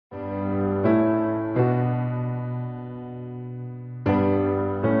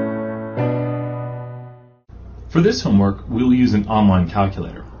For this homework, we will use an online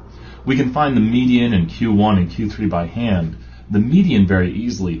calculator. We can find the median and Q1 and Q3 by hand, the median very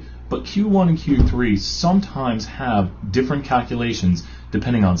easily, but Q1 and Q3 sometimes have different calculations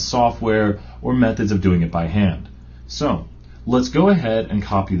depending on software or methods of doing it by hand. So, let's go ahead and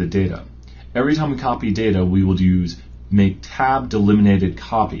copy the data. Every time we copy data, we will use make tab delimited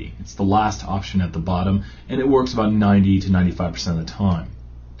copy. It's the last option at the bottom, and it works about 90 to 95% of the time.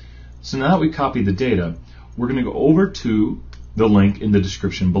 So now that we copied the data, we're going to go over to the link in the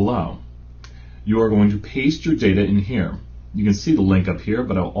description below. You are going to paste your data in here. You can see the link up here,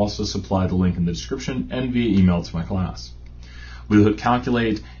 but I'll also supply the link in the description and via email to my class. We hit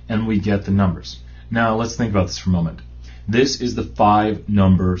calculate and we get the numbers. Now let's think about this for a moment. This is the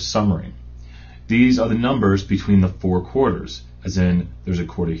 5-number summary. These are the numbers between the 4 quarters, as in there's a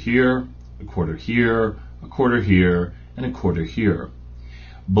quarter here, a quarter here, a quarter here, and a quarter here.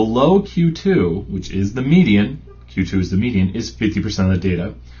 Below Q2, which is the median, Q2 is the median, is 50% of the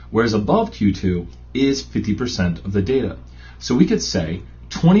data, whereas above Q2 is 50% of the data. So we could say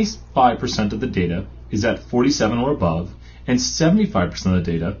 25% of the data is at 47 or above, and 75% of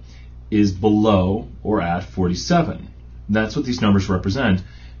the data is below or at 47. That's what these numbers represent.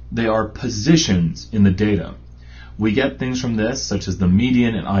 They are positions in the data. We get things from this, such as the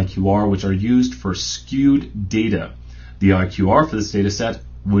median and IQR, which are used for skewed data. The IQR for this data set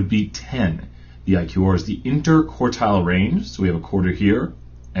would be 10. The IQR is the interquartile range, so we have a quarter here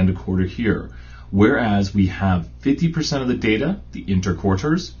and a quarter here. Whereas we have 50% of the data, the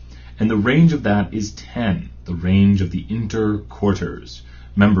interquarters, and the range of that is 10, the range of the interquarters.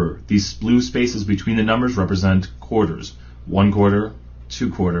 Remember, these blue spaces between the numbers represent quarters. 1 quarter,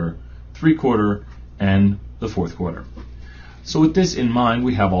 2 quarter, 3 quarter, and the 4th quarter. So with this in mind,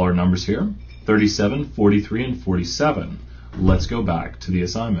 we have all our numbers here, 37, 43, and 47. Let's go back to the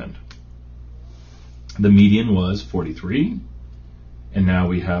assignment. The median was 43, and now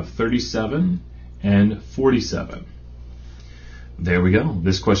we have 37 and 47. There we go.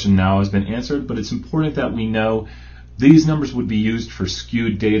 This question now has been answered, but it's important that we know these numbers would be used for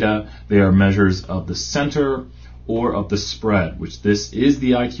skewed data. They are measures of the center or of the spread, which this is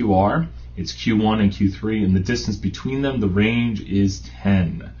the IQR. It's Q1 and Q3, and the distance between them, the range is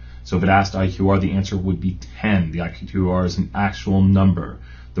 10. So if it asked IQR, the answer would be 10. The IQR is an actual number,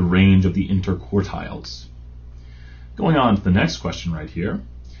 the range of the interquartiles. Going on to the next question right here,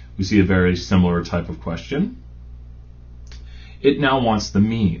 we see a very similar type of question. It now wants the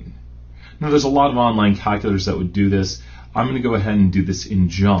mean. Now there's a lot of online calculators that would do this. I'm going to go ahead and do this in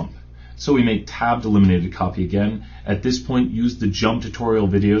JUMP. So we make tab delimited copy again. At this point, use the JUMP tutorial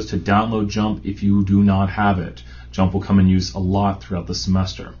videos to download JUMP if you do not have it. JUMP will come in use a lot throughout the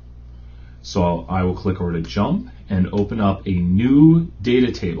semester. So I will click over to JUMP and open up a new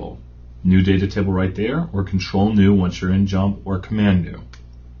data table. New data table right there, or Control New once you're in JUMP, or Command New,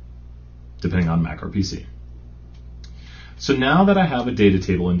 depending on Mac or PC. So now that I have a data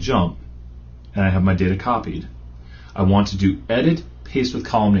table in JUMP, and I have my data copied, I want to do Edit, Paste with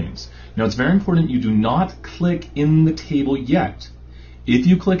Column Names. Now it's very important you do not click in the table yet. If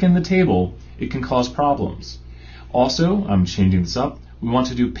you click in the table, it can cause problems. Also, I'm changing this up, we want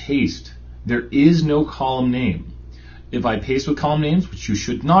to do Paste. There is no column name. If I paste with column names, which you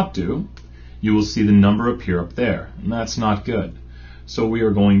should not do, you will see the number appear up there, and that's not good. So we are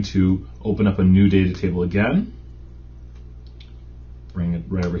going to open up a new data table again, bring it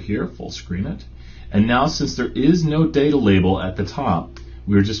right over here, full screen it, and now since there is no data label at the top,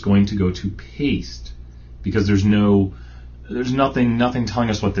 we're just going to go to paste, because there's nothing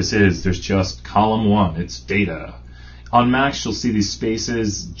telling us what this is. There's just column 1, it's data. On Macs, you'll see these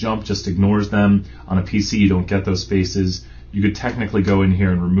spaces. JUMP just ignores them. On a PC, you don't get those spaces. You could technically go in here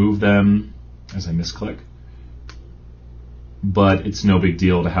and remove them, as I misclick. But it's no big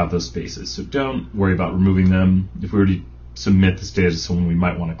deal to have those spaces. So don't worry about removing them. If we were to submit this data to someone, we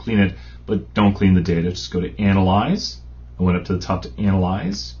might want to clean it. But don't clean the data. Just go to Analyze. I went up to the top to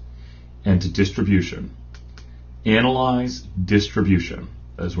Analyze and to Distribution. Analyze Distribution.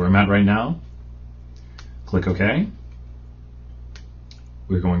 That is where I'm at right now. Click OK.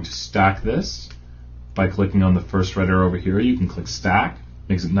 We're going to stack this by clicking on the first red arrow over here. You can click Stack.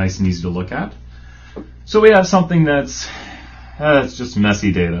 Makes it nice and easy to look at. So we have something that's just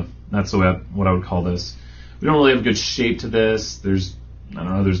messy data. That's what I would call this. We don't really have a good shape to this. There's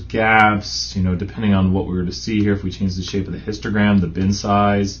gaps, depending on what we were to see here. If we change the shape of the histogram, the bin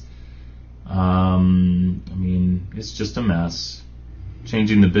size, it's just a mess.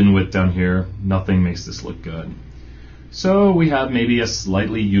 Changing the bin width down here, nothing makes this look good. So we have maybe a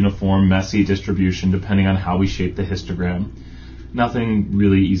slightly uniform, messy distribution depending on how we shape the histogram. Nothing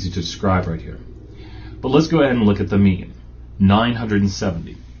really easy to describe right here. But let's go ahead and look at the mean,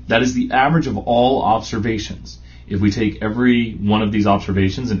 970. That is the average of all observations. If we take every one of these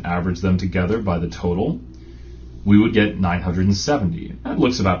observations and average them together by the total, we would get 970. That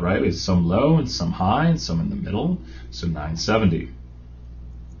looks about right. We have some low and some high and some in the middle, so 970.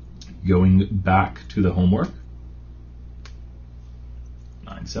 Going back to the homework,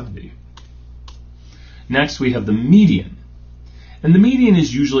 970. Next, we have the median. And the median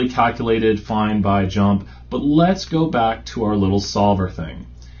is usually calculated fine by jump, but let's go back to our little solver thing.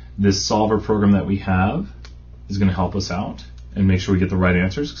 This solver program that we have is going to help us out and make sure we get the right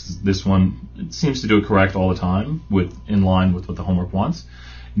answers, because this one, it seems to do it correct all the time, in line with what the homework wants.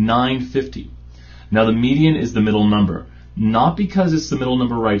 950. Now the median is the middle number, not because it's the middle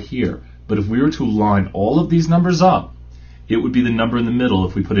number right here, but if we were to line all of these numbers up, it would be the number in the middle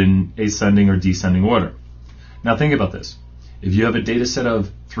if we put in ascending or descending order. Now think about this. If you have a data set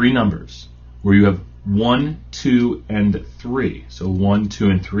of 3 numbers, where you have 1, 2, and 3, so 1, 2,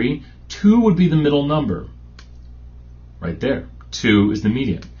 and 3, 2 would be the middle number. Right there. 2 is the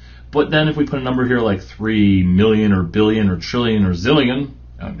median. But then if we put a number here like 3 million or billion or trillion or zillion,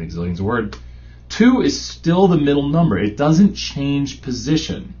 I don't think zillion's a word, 2 is still the middle number. It doesn't change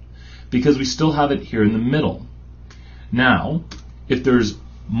position because we still have it here in the middle. Now, if there's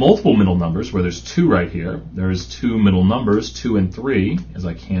multiple middle numbers, where there's 2 right here, there's 2 middle numbers, 2 and 3, as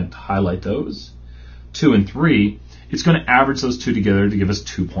I can't highlight those, 2 and 3, it's going to average those 2 together to give us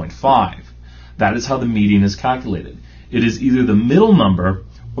 2.5. That is how the median is calculated. It is either the middle number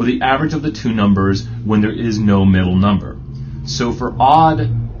or the average of the 2 numbers when there is no middle number. So for odd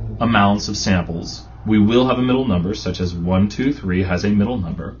amounts of samples, we will have a middle number, such as 1, 2, 3 has a middle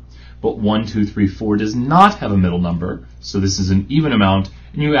number, but 1, 2, 3, 4 does not have a middle number, so this is an even amount,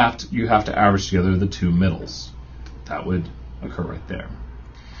 and you have to average together the 2 middles. That would occur right there.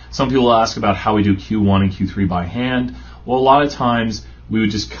 Some people ask about how we do Q1 and Q3 by hand. Well, a lot of times we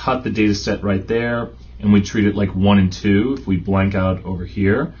would just cut the data set right there, and we treat it like 1 and 2 if we blank out over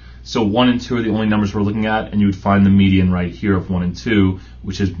here. So 1 and 2 are the only numbers we're looking at, and you would find the median right here of 1 and 2,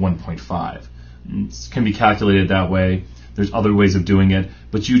 which is 1.5. It can be calculated that way. There's other ways of doing it,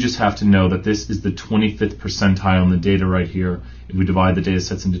 but you just have to know that this is the 25th percentile in the data right here. If we divide the data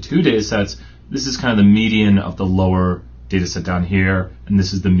sets into 2 data sets, this is kind of the median of the lower data set down here, and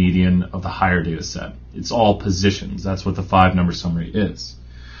this is the median of the higher data set. It's all positions. That's what the 5-number summary is.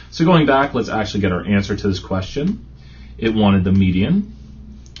 So going back, let's actually get our answer to this question. It wanted the median.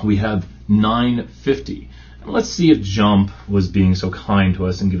 We have 950. And let's see if JUMP was being so kind to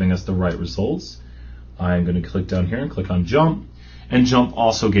us and giving us the right results. I'm going to click down here and click on JUMP. And JUMP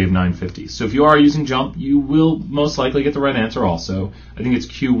also gave 950. So if you are using JUMP, you will most likely get the right answer also. I think it's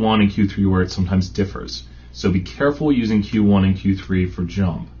Q1 and Q3 where it sometimes differs. So be careful using Q1 and Q3 for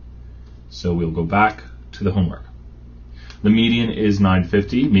JUMP. So we'll go back to the homework. The median is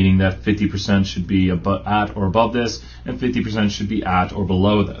 950, meaning that 50% should be at or above this, and 50% should be at or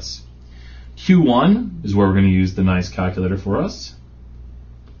below this. Q1 is where we're going to use the nice calculator for us.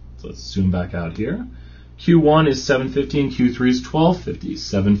 So let's zoom back out here. Q1 is 750 and Q3 is 1250.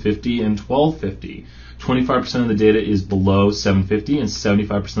 750 and 1250. 25% of the data is below 750 and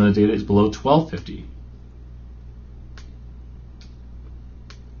 75% of the data is below 1250.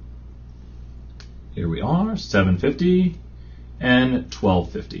 Here we are, 750 and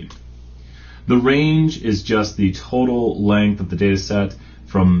 1250. The range is just the total length of the data set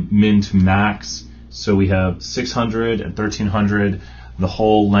from min to max. So we have 600 and 1300. The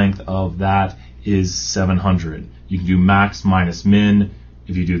whole length of that is 700. You can do max minus min.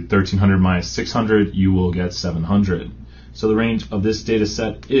 If you do 1300 minus 600, you will get 700. So the range of this data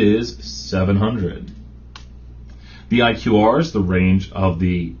set is 700. The IQRs, the range of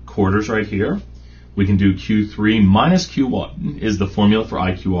the quarters right here. We can do Q3 minus Q1 is the formula for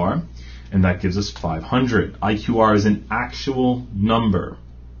IQR, and that gives us 500. IQR is an actual number.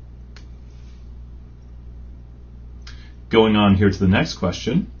 Going on here to the next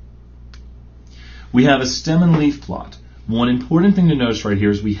question. We have a stem and leaf plot. One important thing to notice right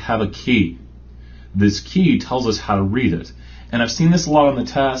here is we have a key. This key tells us how to read it. And I've seen this a lot on the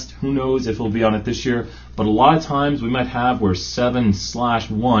test. Who knows if it'll be on it this year. But a lot of times we might have where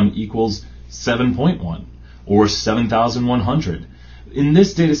 7/1 equals 7.1 or 7,100. In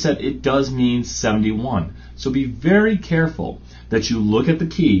this data set, it does mean 71. So be very careful that you look at the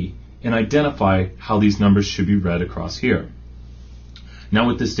key and identify how these numbers should be read across here. Now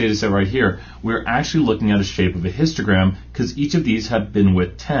with this data set right here, we're actually looking at a shape of a histogram because each of these have bin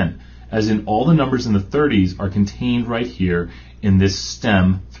width 10, as in all the numbers in the 30s are contained right here in this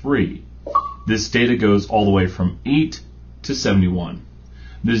stem 3. This data goes all the way from 8 to 71.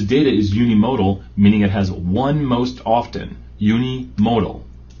 This data is unimodal, meaning it has one most often. Unimodal.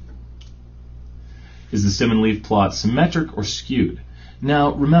 Is the stem and leaf plot symmetric or skewed?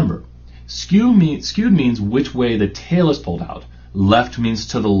 Now remember, skewed means which way the tail is pulled out. Left means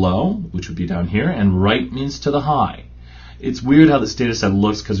to the low, which would be down here, and right means to the high. It's weird how this data set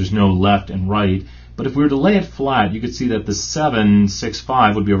looks because there's no left and right, but if we were to lay it flat, you could see that the 7, 6,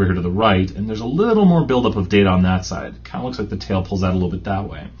 5 would be over here to the right, and there's a little more buildup of data on that side. It kind of looks like the tail pulls out a little bit that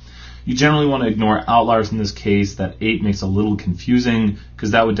way. You generally want to ignore outliers in this case. That 8 makes it a little confusing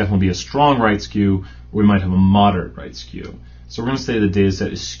because that would definitely be a strong right skew, or we might have a moderate right skew. So we're going to say the data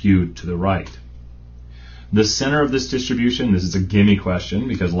set is skewed to the right. The center of this distribution, this is a gimme question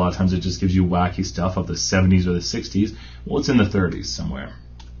because a lot of times it just gives you wacky stuff of the 70s or the 60s. Well, it's in the 30s somewhere.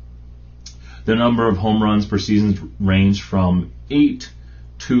 The number of home runs per season range from 8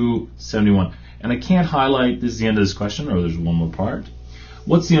 to 71. And I can't highlight, this is the end of this question, or there's one more part.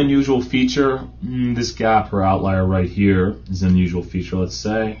 What's the unusual feature? This gap or outlier right here is an unusual feature, let's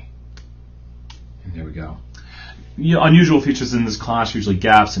say. And there we go. Unusual features in this class, usually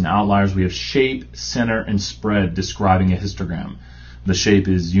gaps and outliers. We have shape, center, and spread describing a histogram. The shape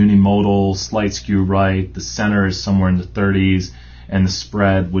is unimodal, slight skew right. The center is somewhere in the 30s, and the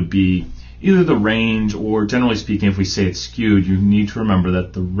spread would be either the range, or generally speaking, if we say it's skewed, you need to remember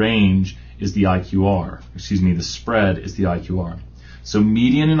that the range is the IQR. The spread is the IQR. So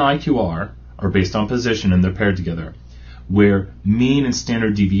median and IQR are based on position and they're paired together, where mean and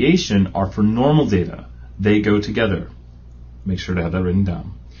standard deviation are for normal data. They go together. Make sure to have that written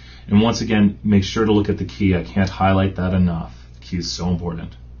down. And once again, make sure to look at the key. I can't highlight that enough. The key is so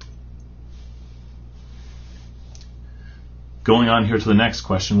important. Going on here to the next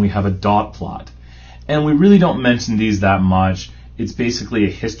question, we have a dot plot. And we really don't mention these that much. It's basically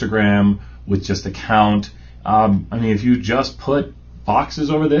a histogram with just a count. If you just put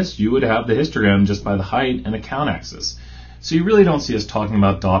boxes over this, you would have the histogram just by the height and a count axis. So you really don't see us talking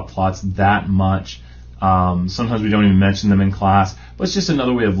about dot plots that much. Sometimes we don't even mention them in class, but it's just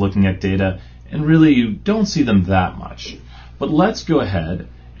another way of looking at data, and really you don't see them that much. But let's go ahead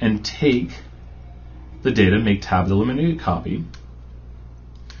and take the data, make tab to eliminate a copy.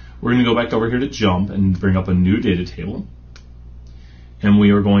 We're going to go back over here to jump and bring up a new data table. And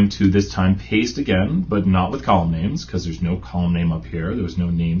we are going to this time paste again, but not with column names because there's no column name up here. There was no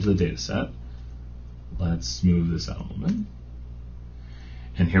name to the data set. Let's move this out a little bit.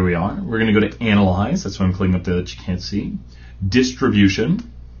 And here we are. We're going to go to Analyze. That's why I'm clicking up there that you can't see.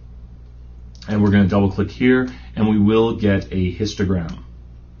 Distribution. And we're going to double click here, and we will get a histogram.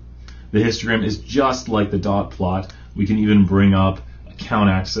 The histogram is just like the dot plot. We can even bring up a count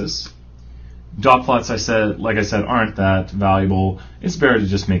axis. Dot plots, like I said, aren't that valuable. It's better to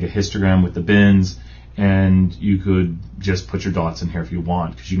just make a histogram with the bins, and you could just put your dots in here if you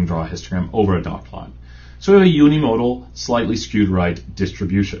want, because you can draw a histogram over a dot plot. So we have a unimodal, slightly skewed right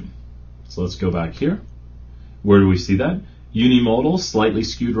distribution. So let's go back here. Where do we see that? Unimodal, slightly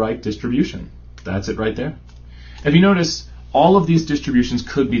skewed right distribution. That's it right there. If you notice, all of these distributions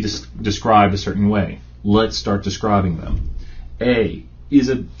could be described a certain way. Let's start describing them. A is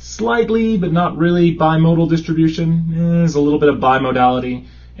a slightly, but not really, bimodal distribution. There's a little bit of bimodality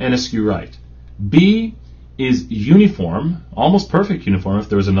and a skew right. B is uniform, almost perfect uniform if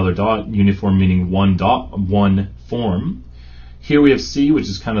there was another dot. Uniform meaning one dot, one form. Here we have C, which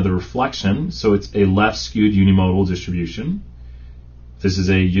is kind of the reflection, so it's a left skewed unimodal distribution. This is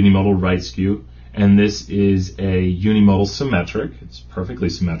a unimodal right skew, and this is a unimodal symmetric. It's perfectly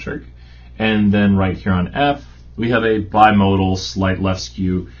symmetric. And then right here on F, we have a bimodal slight left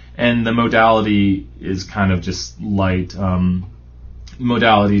skew, and the modality is kind of just light.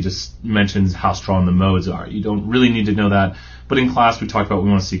 Modality just mentions how strong the modes are. You don't really need to know that, but in class we talked about we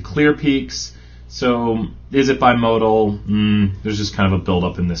want to see clear peaks. So is it bimodal? There's just kind of a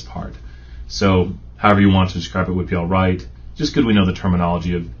buildup in this part. So however you want to describe it would be all right. Just good we know the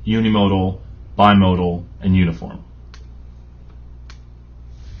terminology of unimodal, bimodal, and uniform.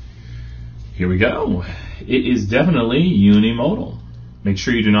 Here we go. It is definitely unimodal. Make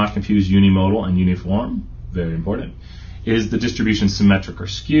sure you do not confuse unimodal and uniform. Very important. Is the distribution symmetric or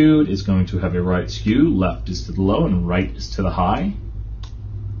skewed? It's going to have a right skew. Left is to the low and right is to the high.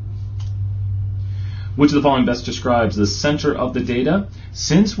 Which of the following best describes the center of the data?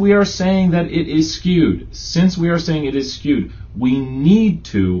 Since we are saying that it is skewed, we need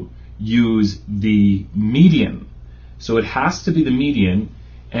to use the median. So it has to be the median.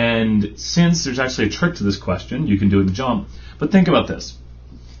 And since there's actually a trick to this question, you can do it in jump. But think about this.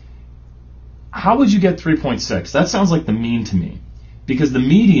 How would you get 3.6? That sounds like the mean to me. Because the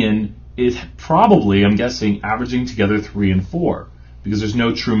median is probably, I'm guessing, averaging together 3 and 4. because there's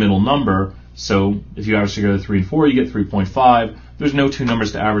no true middle number. So if you average together 3 and 4, you get 3.5. There's no two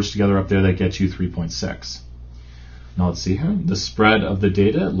numbers to average together up there that get you 3.6. Now let's see here. The spread of the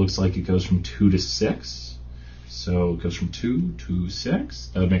data, it looks like it goes from 2 to 6. So it goes from 2 to 6.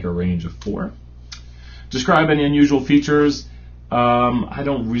 That would make a range of 4. Describe any unusual features. I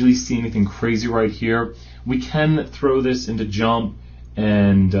don't really see anything crazy right here. We can throw this into jump,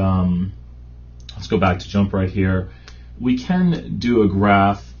 and let's go back to jump right here. We can do a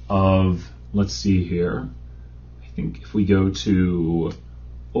graph of, let's see here. I think if we go to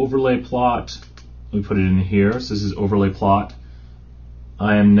overlay plot, we put it in here. So this is overlay plot.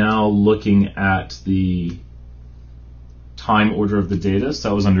 I am now looking at the time order of the data. So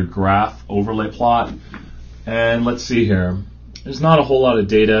that was under graph overlay plot. And let's see here. There's not a whole lot of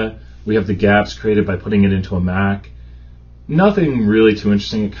data. We have the gaps created by putting it into a Mac. Nothing really too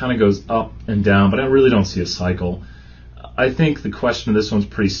interesting. It kind of goes up and down, but I really don't see a cycle. I think the question of this one's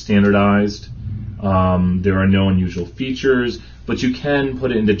pretty standardized. There are no unusual features, but you can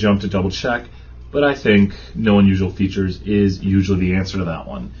put it into jump to double check. But I think no unusual features is usually the answer to that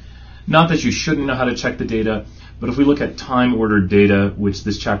one. Not that you shouldn't know how to check the data, but if we look at time ordered data, which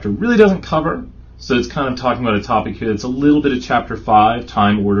this chapter really doesn't cover, so it's kind of talking about a topic here that's a little bit of chapter 5,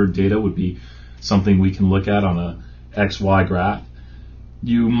 time ordered data would be something we can look at on a XY graph.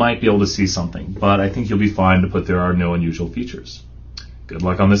 You might be able to see something, but I think you'll be fine to put there are no unusual features. Good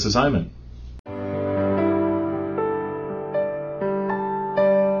luck on this assignment.